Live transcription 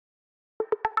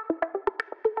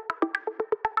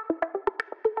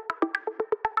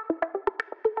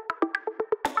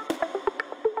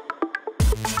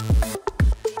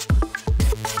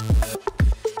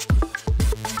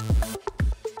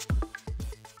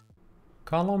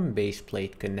Column base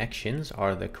plate connections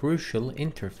are the crucial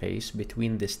interface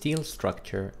between the steel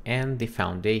structure and the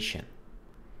foundation.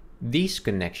 These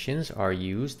connections are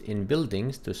used in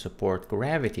buildings to support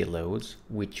gravity loads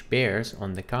which bears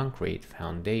on the concrete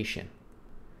foundation,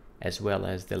 as well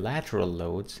as the lateral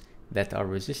loads that are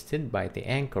resisted by the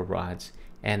anchor rods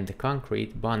and the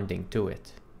concrete bonding to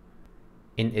it.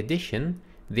 In addition,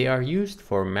 they are used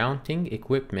for mounting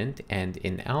equipment and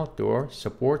in outdoor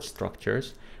support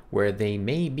structures where they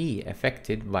may be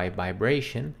affected by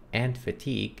vibration and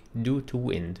fatigue due to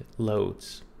wind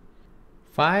loads.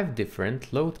 5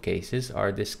 different load cases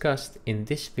are discussed in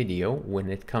this video when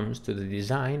it comes to the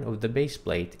design of the base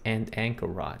plate and anchor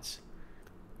rods.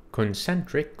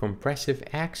 Concentric compressive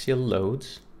axial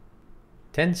loads,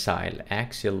 tensile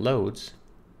axial loads,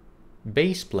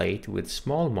 base plate with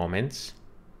small moments,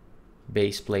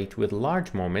 base plate with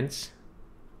large moments,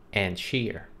 and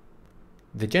shear.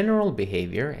 The general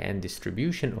behavior and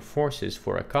distribution of forces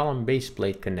for a column base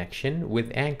plate connection with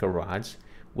anchor rods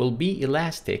will be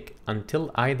elastic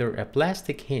until either a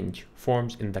plastic hinge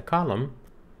forms in the column,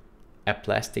 a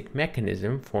plastic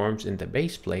mechanism forms in the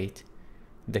base plate,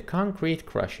 the concrete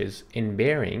crushes in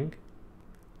bearing,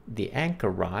 the anchor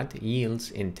rod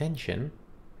yields in tension,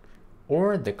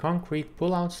 or the concrete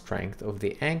pull-out strength of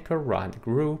the anchor rod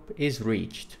group is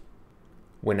reached.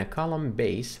 When a column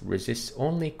base resists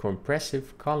only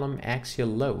compressive column axial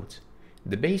loads,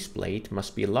 the base plate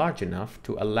must be large enough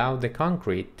to allow the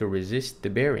concrete to resist the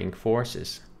bearing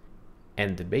forces,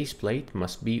 and the base plate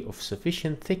must be of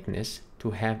sufficient thickness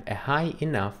to have a high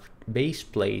enough base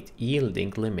plate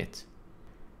yielding limit.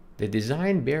 The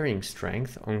design bearing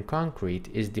strength on concrete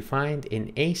is defined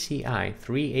in ACI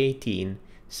 318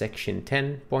 section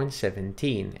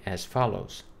 10.17 as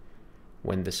follows: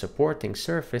 when the supporting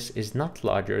surface is not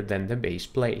larger than the base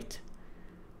plate.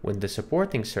 When the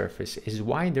supporting surface is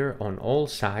wider on all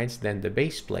sides than the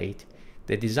base plate,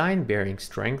 the design bearing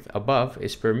strength above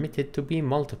is permitted to be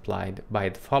multiplied by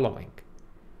the following,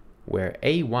 where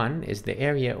A1 is the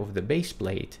area of the base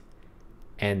plate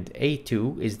and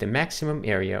A2 is the maximum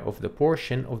area of the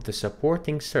portion of the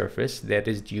supporting surface that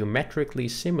is geometrically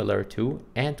similar to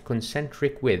and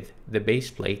concentric with the base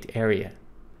plate area.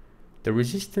 The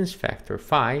resistance factor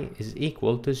phi is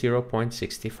equal to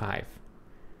 0.65.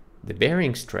 The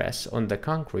bearing stress on the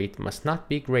concrete must not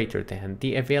be greater than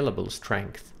the available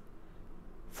strength.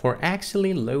 For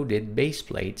axially loaded base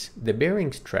plates, the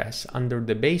bearing stress under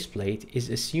the base plate is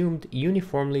assumed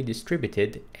uniformly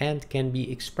distributed and can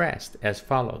be expressed as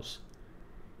follows.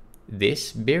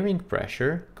 This bearing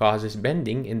pressure causes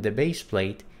bending in the base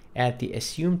plate at the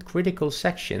assumed critical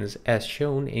sections as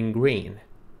shown in green.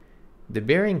 The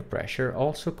bearing pressure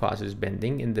also causes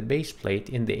bending in the base plate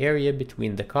in the area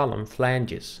between the column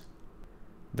flanges.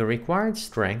 The required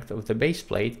strength of the base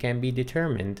plate can be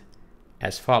determined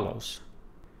as follows,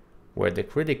 where the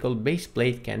critical base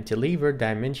plate cantilever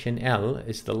dimension L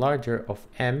is the larger of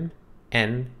M,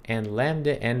 N, and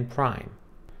lambda N prime,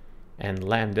 and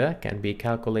lambda can be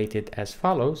calculated as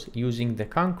follows using the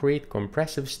concrete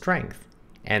compressive strength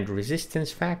and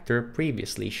resistance factor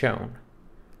previously shown.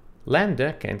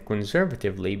 Lambda can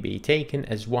conservatively be taken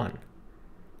as 1.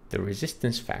 The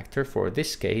resistance factor for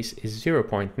this case is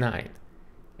 0.9,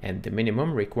 and the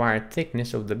minimum required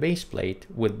thickness of the base plate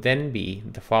would then be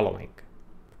the following.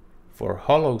 For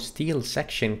hollow steel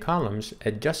section columns,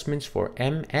 adjustments for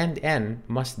M and N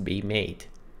must be made.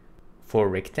 For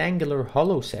rectangular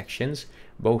hollow sections,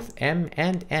 both M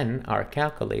and N are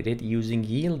calculated using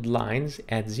yield lines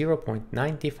at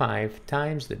 0.95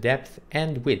 times the depth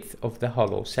and width of the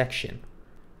hollow section.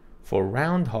 For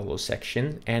round hollow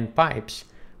section and pipes,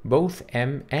 both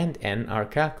M and N are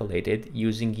calculated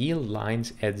using yield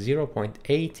lines at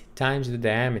 0.8 times the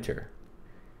diameter.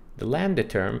 The lambda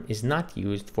term is not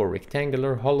used for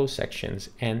rectangular hollow sections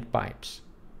and pipes.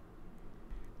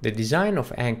 The design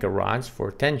of anchor rods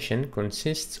for tension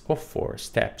consists of 4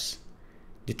 steps.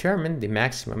 Determine the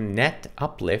maximum net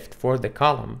uplift for the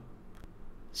column.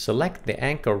 Select the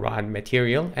anchor rod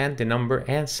material and the number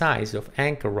and size of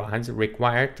anchor rods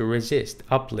required to resist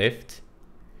uplift.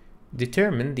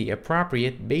 Determine the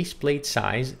appropriate base plate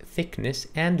size, thickness,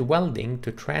 and welding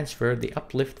to transfer the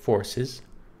uplift forces.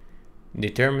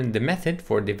 Determine the method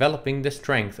for developing the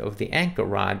strength of the anchor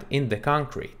rod in the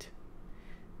concrete.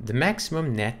 The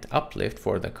maximum net uplift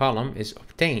for the column is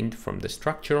obtained from the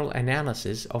structural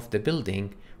analysis of the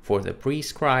building for the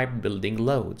prescribed building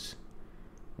loads.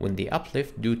 When the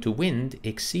uplift due to wind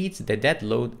exceeds the dead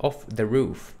load of the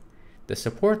roof, the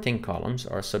supporting columns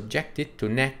are subjected to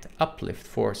net uplift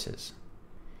forces.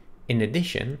 In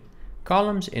addition,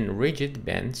 Columns in rigid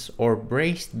bends or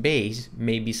braced bays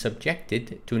may be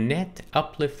subjected to net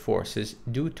uplift forces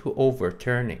due to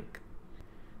overturning.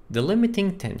 The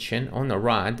limiting tension on a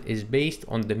rod is based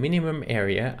on the minimum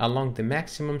area along the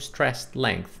maximum stressed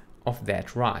length of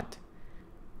that rod.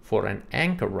 For an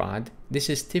anchor rod, this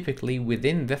is typically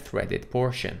within the threaded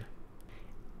portion.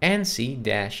 ANSI-ASME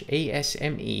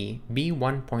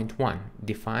B1.1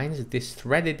 defines this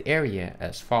threaded area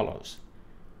as follows,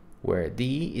 where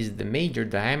D is the major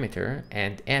diameter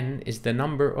and N is the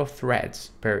number of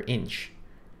threads per inch.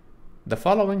 The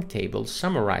following table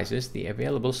summarizes the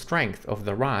available strength of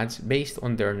the rods based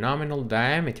on their nominal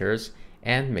diameters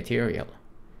and material.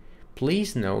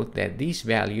 Please note that these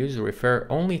values refer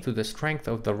only to the strength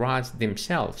of the rods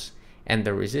themselves, and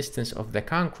the resistance of the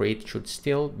concrete should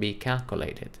still be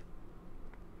calculated.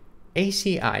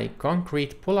 ACI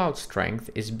concrete pullout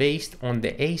strength is based on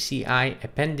the ACI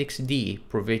Appendix D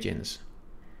provisions.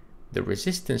 The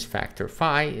resistance factor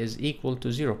phi is equal to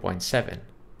 0.7,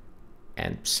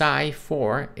 and psi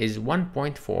 4 is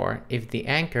 1.4 if the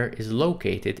anchor is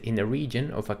located in a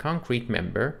region of a concrete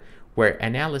member where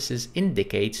analysis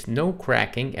indicates no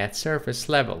cracking at surface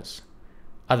levels.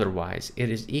 Otherwise, it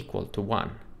is equal to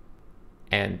 1.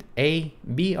 And A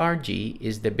BRG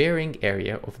is the bearing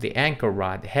area of the anchor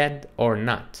rod head or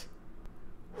nut.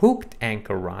 Hooked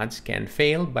anchor rods can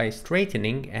fail by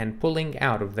straightening and pulling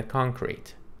out of the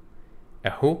concrete. A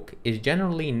hook is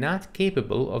generally not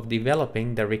capable of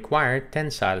developing the required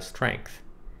tensile strength.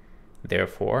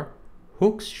 Therefore,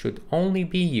 hooks should only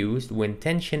be used when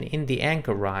tension in the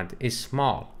anchor rod is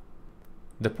small.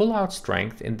 The pullout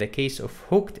strength in the case of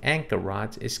hooked anchor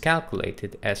rods is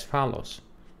calculated as follows.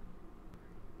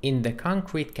 In the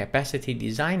concrete capacity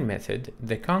design method,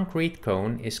 the concrete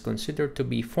cone is considered to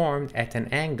be formed at an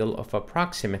angle of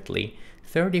approximately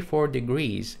 34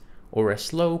 degrees or a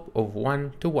slope of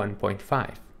 1 to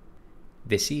 1.5.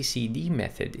 The CCD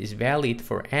method is valid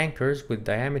for anchors with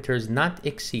diameters not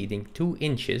exceeding 2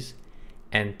 inches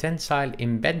and tensile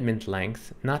embedment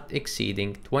length not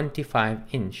exceeding 25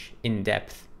 inch in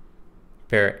depth.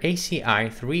 Per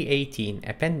ACI 318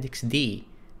 Appendix D,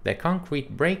 the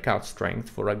concrete breakout strength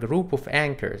for a group of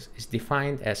anchors is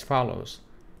defined as follows,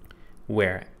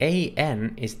 where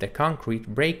AN is the concrete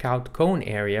breakout cone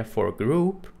area for a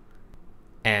group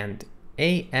and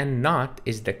AN0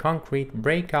 is the concrete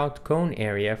breakout cone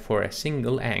area for a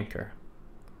single anchor.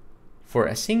 For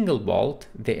a single bolt,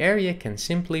 the area can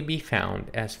simply be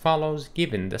found as follows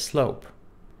given the slope.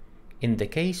 In the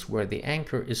case where the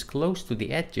anchor is close to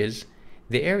the edges,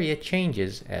 the area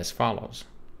changes as follows.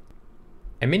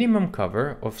 A minimum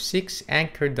cover of 6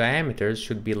 anchor diameters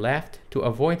should be left to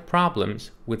avoid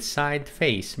problems with side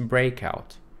face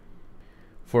breakout.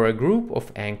 For a group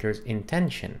of anchors in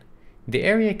tension, the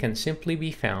area can simply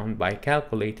be found by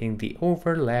calculating the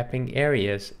overlapping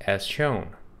areas as shown.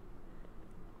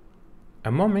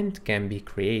 A moment can be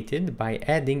created by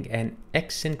adding an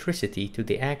eccentricity to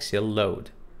the axial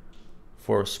load.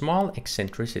 For small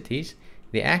eccentricities,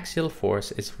 the axial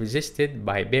force is resisted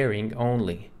by bearing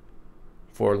only.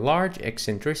 For large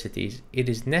eccentricities, it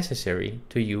is necessary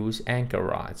to use anchor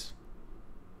rods.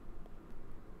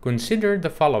 Consider the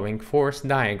following force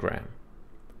diagram.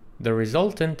 The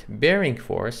resultant bearing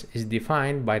force is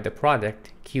defined by the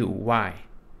product Qy,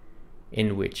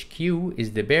 in which Q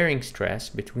is the bearing stress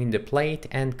between the plate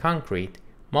and concrete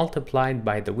multiplied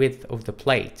by the width of the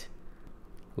plate.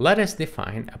 Let us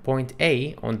define a point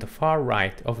A on the far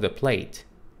right of the plate.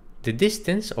 The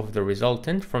distance of the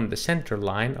resultant from the center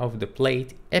line of the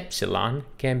plate epsilon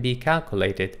can be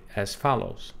calculated as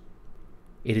follows.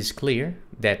 It is clear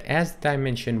that as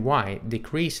dimension y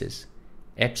decreases,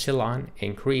 epsilon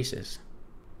increases.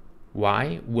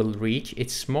 Y will reach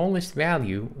its smallest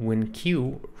value when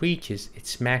Q reaches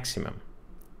its maximum.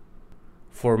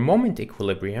 For moment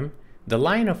equilibrium, the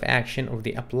line of action of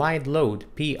the applied load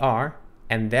PR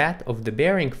and that of the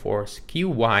bearing force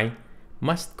Qy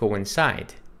must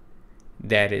coincide.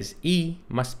 That is, E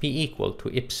must be equal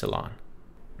to epsilon.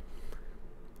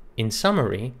 In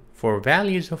summary, for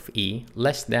values of E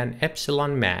less than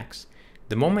epsilon max,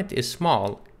 the moment is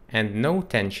small and no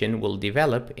tension will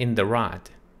develop in the rod.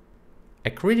 A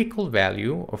critical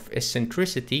value of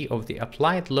eccentricity of the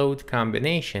applied load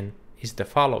combination is the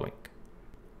following.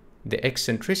 The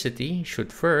eccentricity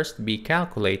should first be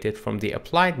calculated from the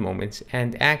applied moments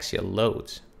and axial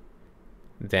loads.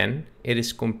 Then it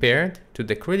is compared to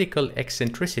the critical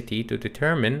eccentricity to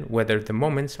determine whether the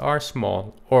moments are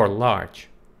small or large.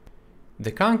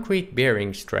 The concrete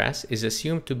bearing stress is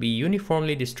assumed to be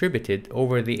uniformly distributed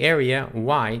over the area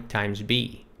y times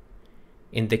b.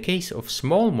 In the case of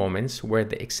small moments where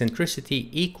the eccentricity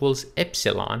equals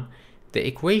epsilon, the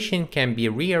equation can be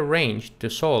rearranged to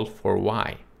solve for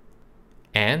y.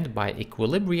 And by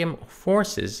equilibrium of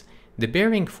forces, the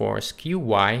bearing force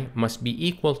Qy must be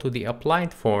equal to the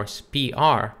applied force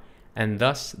Pr, and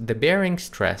thus the bearing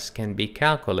stress can be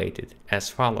calculated as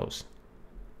follows.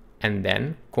 And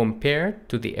then compared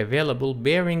to the available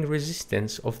bearing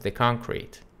resistance of the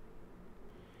concrete.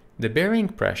 The bearing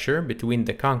pressure between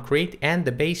the concrete and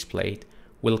the base plate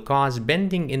will cause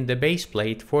bending in the base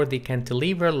plate for the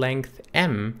cantilever length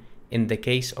m in the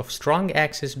case of strong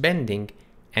axis bending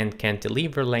and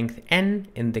cantilever length n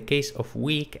in the case of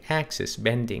weak axis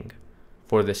bending.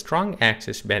 For the strong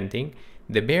axis bending,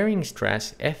 the bearing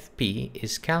stress Fp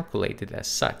is calculated as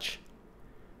such.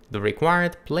 The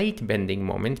required plate bending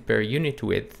moment per unit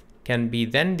width can be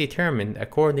then determined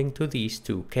according to these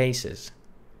two cases,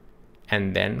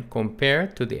 and then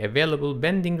compared to the available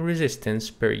bending resistance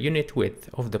per unit width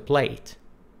of the plate.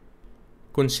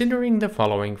 Considering the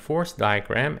following force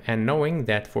diagram and knowing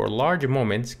that for large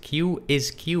moments Q is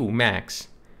Q max,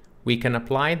 we can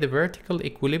apply the vertical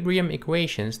equilibrium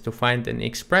equations to find an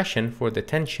expression for the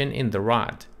tension in the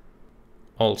rod.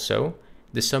 Also,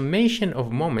 the summation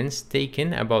of moments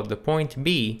taken about the point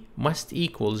B must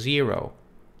equal 0.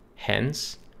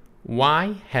 Hence,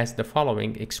 Y has the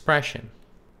following expression.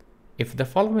 If the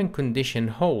following condition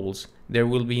holds, there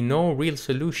will be no real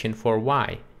solution for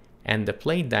Y, and the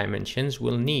plate dimensions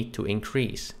will need to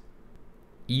increase.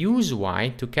 Use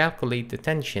Y to calculate the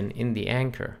tension in the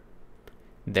anchor.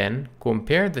 Then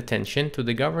compare the tension to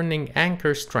the governing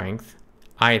anchor strength,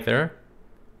 either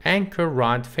anchor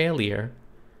rod failure,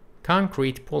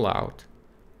 concrete pullout,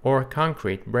 or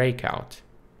concrete breakout.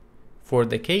 For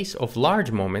the case of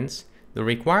large moments, the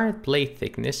required plate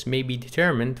thickness may be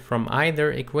determined from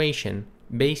either equation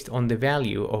based on the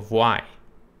value of Y.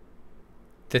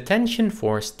 The tension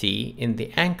force T in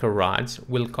the anchor rods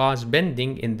will cause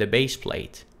bending in the base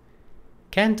plate.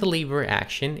 Cantilever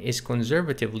action is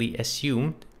conservatively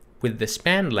assumed with the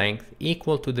span length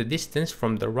equal to the distance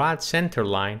from the rod center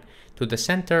line to the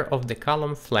center of the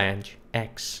column flange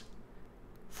x.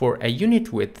 For a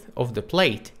unit width of the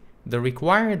plate, the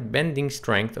required bending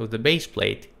strength of the base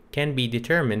plate can be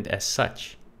determined as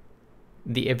such.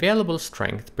 The available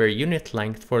strength per unit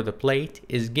length for the plate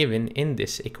is given in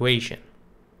this equation.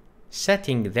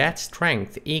 Setting that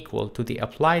strength equal to the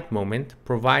applied moment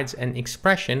provides an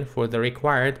expression for the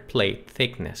required plate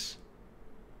thickness.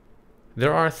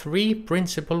 There are three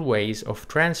principal ways of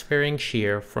transferring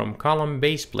shear from column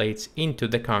base plates into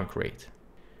the concrete: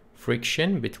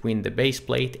 friction between the base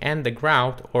plate and the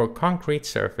grout or concrete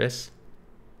surface,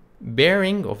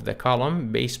 bearing of the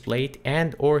column base plate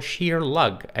and or shear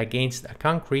lug against a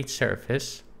concrete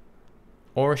surface,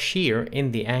 or shear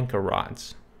in the anchor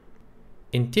rods.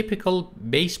 In typical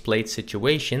base plate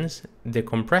situations, the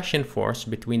compression force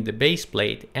between the base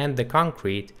plate and the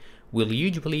concrete will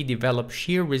usually develop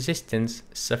shear resistance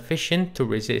sufficient to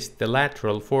resist the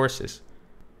lateral forces.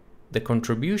 The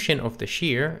contribution of the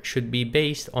shear should be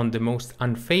based on the most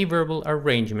unfavorable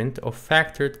arrangement of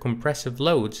factored compressive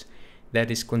loads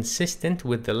that is consistent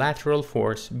with the lateral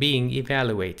force being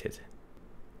evaluated.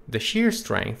 The shear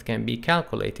strength can be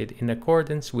calculated in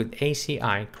accordance with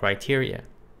ACI criteria,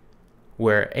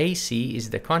 where AC is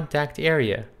the contact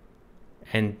area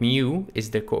and mu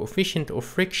is the coefficient of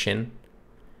friction.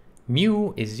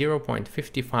 Mu is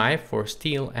 0.55 for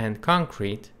steel and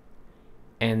concrete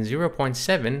and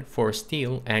 0.7 for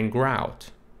steel and grout.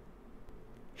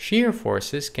 Shear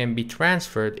forces can be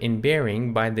transferred in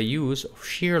bearing by the use of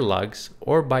shear lugs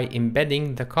or by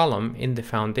embedding the column in the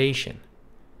foundation.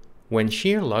 When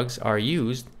shear lugs are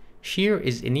used, shear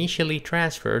is initially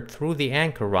transferred through the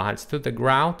anchor rods to the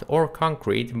grout or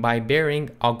concrete by bearing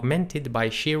augmented by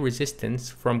shear resistance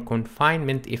from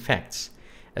confinement effects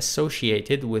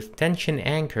associated with tension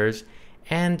anchors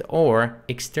and or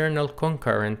external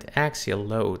concurrent axial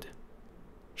load.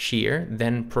 Shear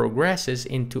then progresses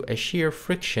into a shear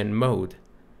friction mode.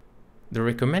 The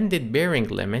recommended bearing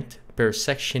limit per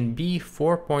section B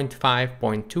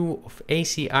 4.5.2 of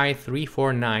ACI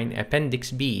 349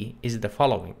 Appendix B is the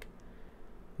following,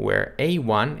 where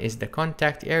A1 is the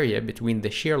contact area between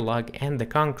the shear lug and the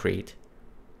concrete.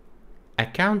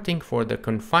 Accounting for the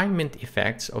confinement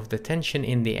effects of the tension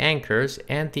in the anchors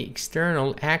and the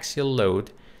external axial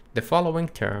load, the following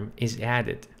term is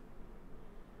added.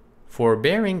 For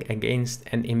bearing against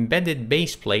an embedded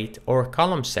base plate or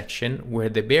column section where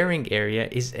the bearing area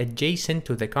is adjacent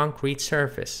to the concrete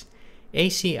surface,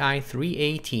 ACI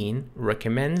 318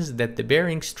 recommends that the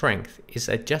bearing strength is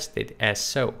adjusted as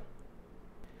so.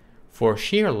 For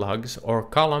shear lugs or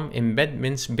column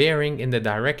embedments bearing in the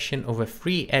direction of a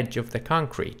free edge of the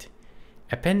concrete,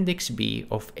 Appendix B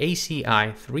of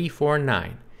ACI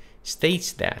 349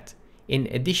 states that, in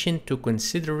addition to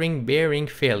considering bearing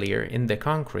failure in the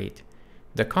concrete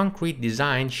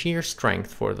design shear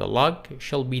strength for the lug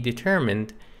shall be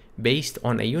determined based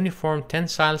on a uniform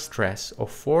tensile stress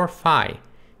of 4 phi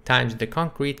times the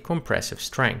concrete compressive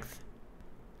strength,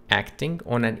 acting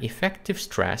on an effective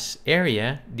stress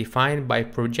area defined by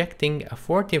projecting a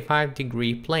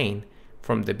 45-degree plane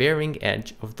from the bearing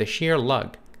edge of the shear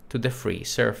lug to the free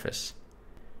surface.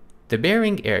 The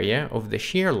bearing area of the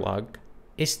shear lug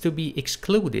is to be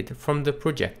excluded from the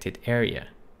projected area.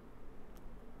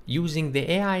 Using the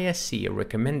AISC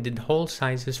recommended hole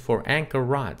sizes for anchor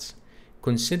rods,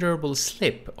 considerable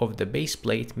slip of the base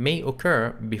plate may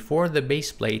occur before the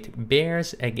base plate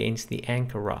bears against the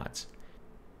anchor rods.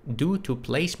 Due to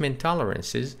placement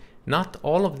tolerances, not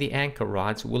all of the anchor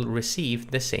rods will receive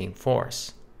the same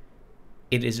force.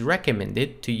 It is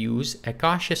recommended to use a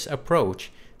cautious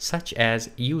approach, such as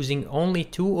using only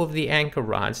 2 of the anchor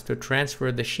rods to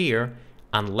transfer the shear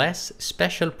unless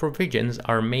special provisions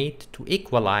are made to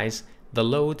equalize the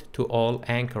load to all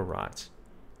anchor rods.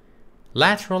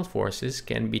 Lateral forces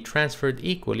can be transferred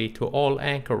equally to all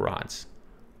anchor rods,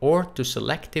 or to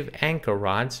selective anchor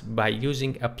rods by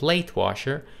using a plate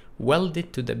washer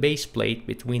welded to the base plate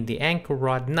between the anchor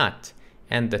rod nut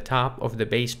and the top of the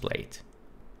base plate.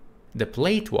 The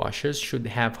plate washers should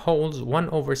have holes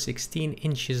 1/16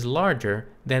 inches larger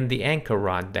than the anchor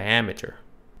rod diameter.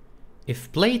 If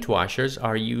plate washers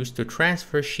are used to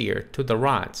transfer shear to the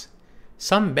rods,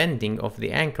 some bending of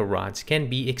the anchor rods can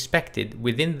be expected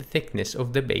within the thickness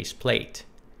of the base plate.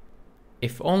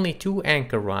 If only 2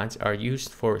 anchor rods are used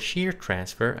for shear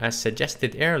transfer as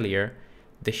suggested earlier,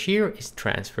 the shear is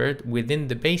transferred within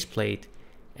the base plate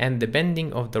and the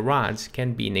bending of the rods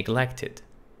can be neglected.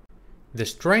 The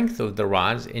strength of the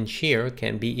rods in shear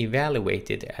can be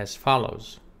evaluated as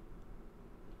follows.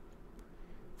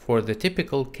 For the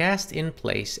typical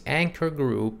cast-in-place anchor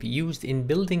group used in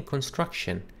building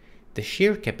construction, the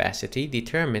shear capacity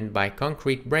determined by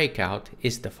concrete breakout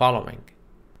is the following.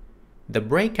 The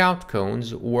breakout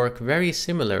cones work very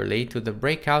similarly to the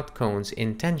breakout cones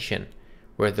in tension,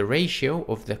 where the ratio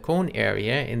of the cone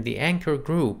area in the anchor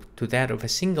group to that of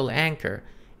a single anchor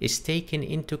is taken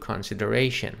into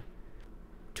consideration.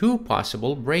 2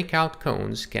 possible breakout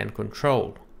cones can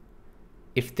control.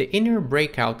 If the inner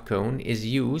breakout cone is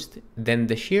used, then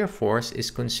the shear force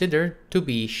is considered to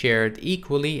be shared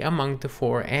equally among the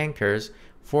 4 anchors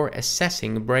for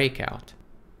assessing breakout.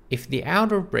 If the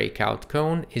outer breakout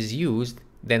cone is used,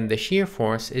 then the shear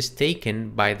force is taken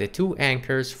by the 2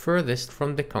 anchors furthest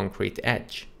from the concrete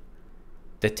edge.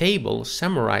 The table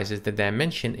summarizes the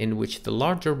dimension in which the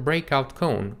larger breakout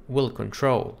cone will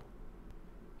control.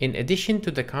 In addition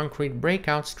to the concrete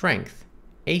breakout strength,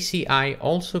 ACI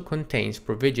also contains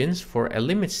provisions for a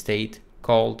limit state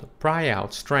called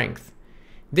pry-out strength.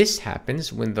 This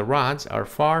happens when the rods are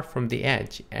far from the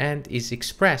edge and is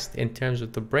expressed in terms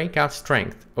of the breakout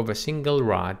strength of a single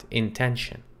rod in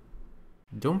tension.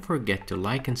 Don't forget to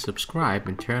like and subscribe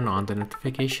and turn on the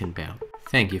notification bell.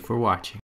 Thank you for watching.